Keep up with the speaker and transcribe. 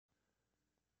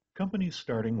Companies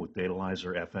starting with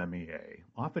DataLyzer FMEA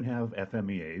often have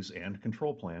FMEAs and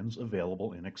control plans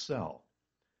available in Excel.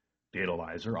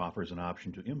 DataLyzer offers an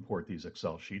option to import these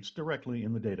Excel sheets directly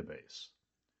in the database.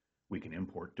 We can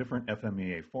import different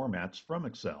FMEA formats from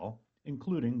Excel,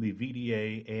 including the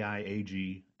VDA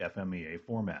AIAG FMEA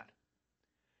format.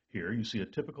 Here you see a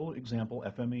typical example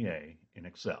FMEA in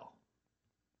Excel.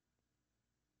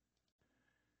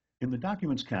 In the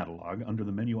Documents catalog, under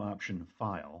the menu option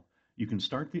File, you can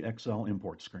start the Excel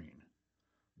import screen.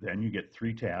 Then you get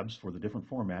 3 tabs for the different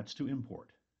formats to import.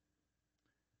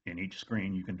 In each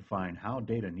screen, you can define how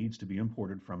data needs to be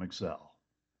imported from Excel.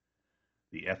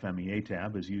 The FMEA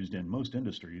tab is used in most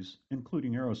industries,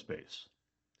 including aerospace.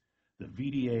 The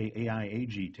VDA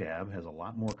AIAG tab has a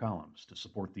lot more columns to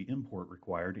support the import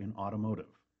required in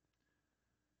automotive.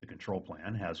 The control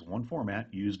plan has one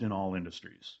format used in all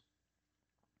industries.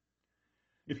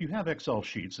 If you have Excel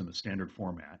sheets in the standard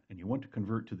format and you want to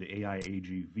convert to the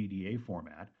AIAG VDA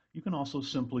format, you can also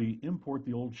simply import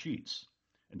the old sheets,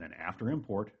 and then after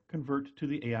import, convert to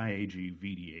the AIAG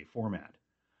VDA format.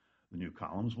 The new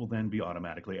columns will then be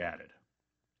automatically added.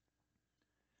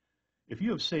 If you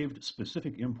have saved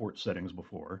specific import settings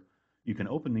before, you can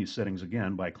open these settings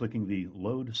again by clicking the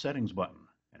Load Settings button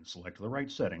and select the right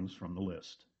settings from the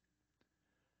list.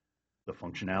 The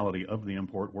functionality of the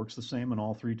import works the same in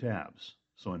all 3 tabs.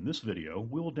 So in this video,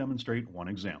 we will demonstrate one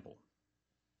example.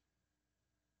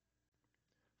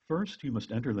 First, you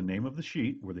must enter the name of the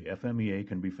sheet where the FMEA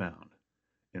can be found.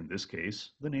 In this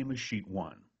case, the name is Sheet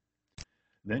 1.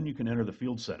 Then you can enter the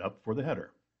field setup for the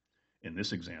header. In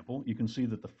this example, you can see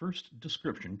that the first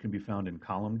description can be found in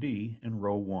column D in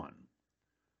row 1.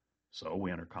 So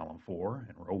we enter column 4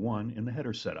 and row 1 in the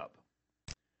header setup.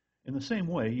 In the same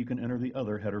way, you can enter the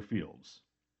other header fields.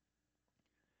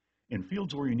 In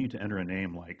fields where you need to enter a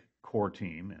name like core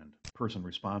team and person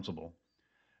responsible,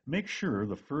 make sure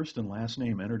the first and last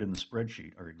name entered in the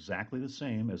spreadsheet are exactly the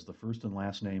same as the first and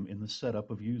last name in the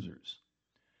setup of users.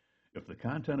 If the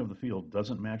content of the field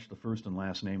doesn't match the first and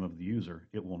last name of the user,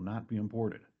 it will not be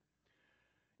imported.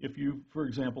 If you, for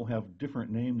example, have different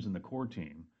names in the core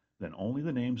team, then only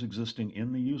the names existing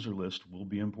in the user list will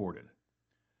be imported.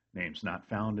 Names not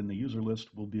found in the user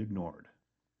list will be ignored.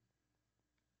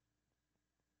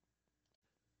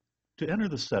 To enter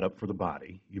the setup for the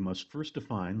body, you must first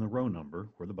define the row number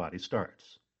where the body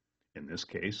starts. In this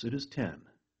case, it is 10.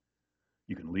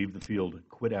 You can leave the field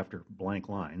Quit After Blank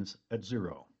Lines at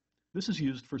 0. This is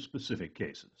used for specific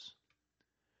cases.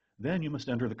 Then you must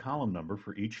enter the column number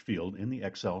for each field in the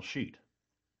Excel sheet.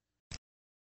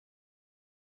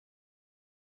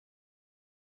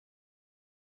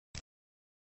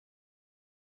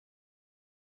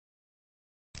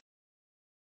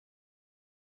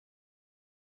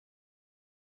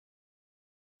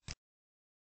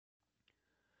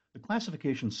 The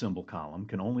classification symbol column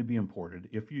can only be imported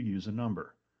if you use a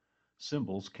number.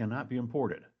 Symbols cannot be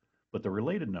imported, but the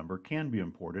related number can be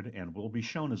imported and will be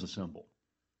shown as a symbol.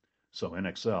 So in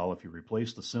Excel, if you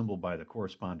replace the symbol by the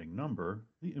corresponding number,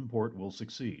 the import will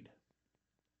succeed.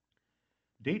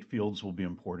 Date fields will be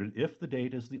imported if the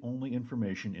date is the only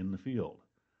information in the field.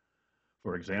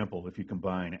 For example, if you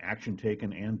combine action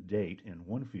taken and date in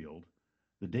one field,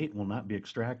 the date will not be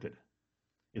extracted.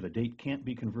 If a date can't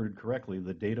be converted correctly,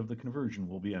 the date of the conversion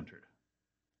will be entered.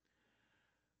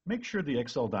 Make sure the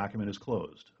Excel document is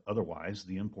closed, otherwise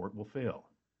the import will fail.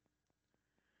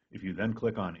 If you then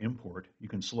click on Import, you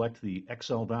can select the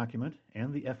Excel document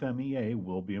and the FMEA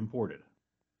will be imported.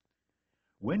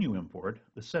 When you import,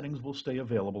 the settings will stay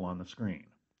available on the screen.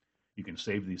 You can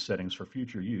save these settings for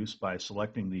future use by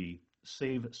selecting the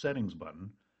Save Settings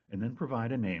button and then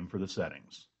provide a name for the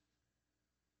settings.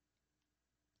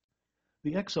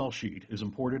 The Excel sheet is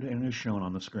imported and is shown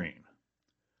on the screen.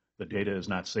 The data is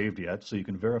not saved yet, so you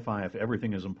can verify if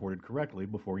everything is imported correctly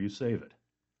before you save it.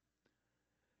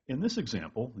 In this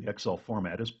example, the Excel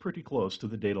format is pretty close to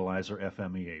the DataLyzer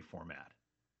FMEA format.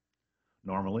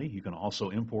 Normally, you can also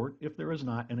import if there is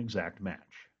not an exact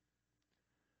match.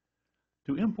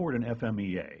 To import an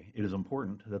FMEA, it is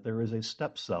important that there is a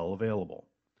step cell available.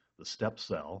 The step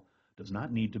cell does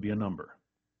not need to be a number.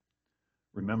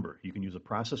 Remember, you can use a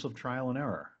process of trial and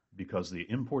error because the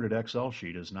imported Excel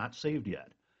sheet is not saved yet,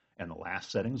 and the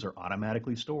last settings are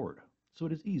automatically stored, so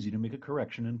it is easy to make a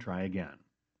correction and try again.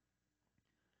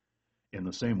 In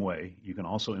the same way, you can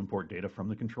also import data from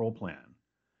the control plan.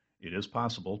 It is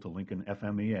possible to link an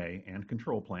FMEA and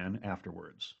control plan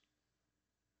afterwards.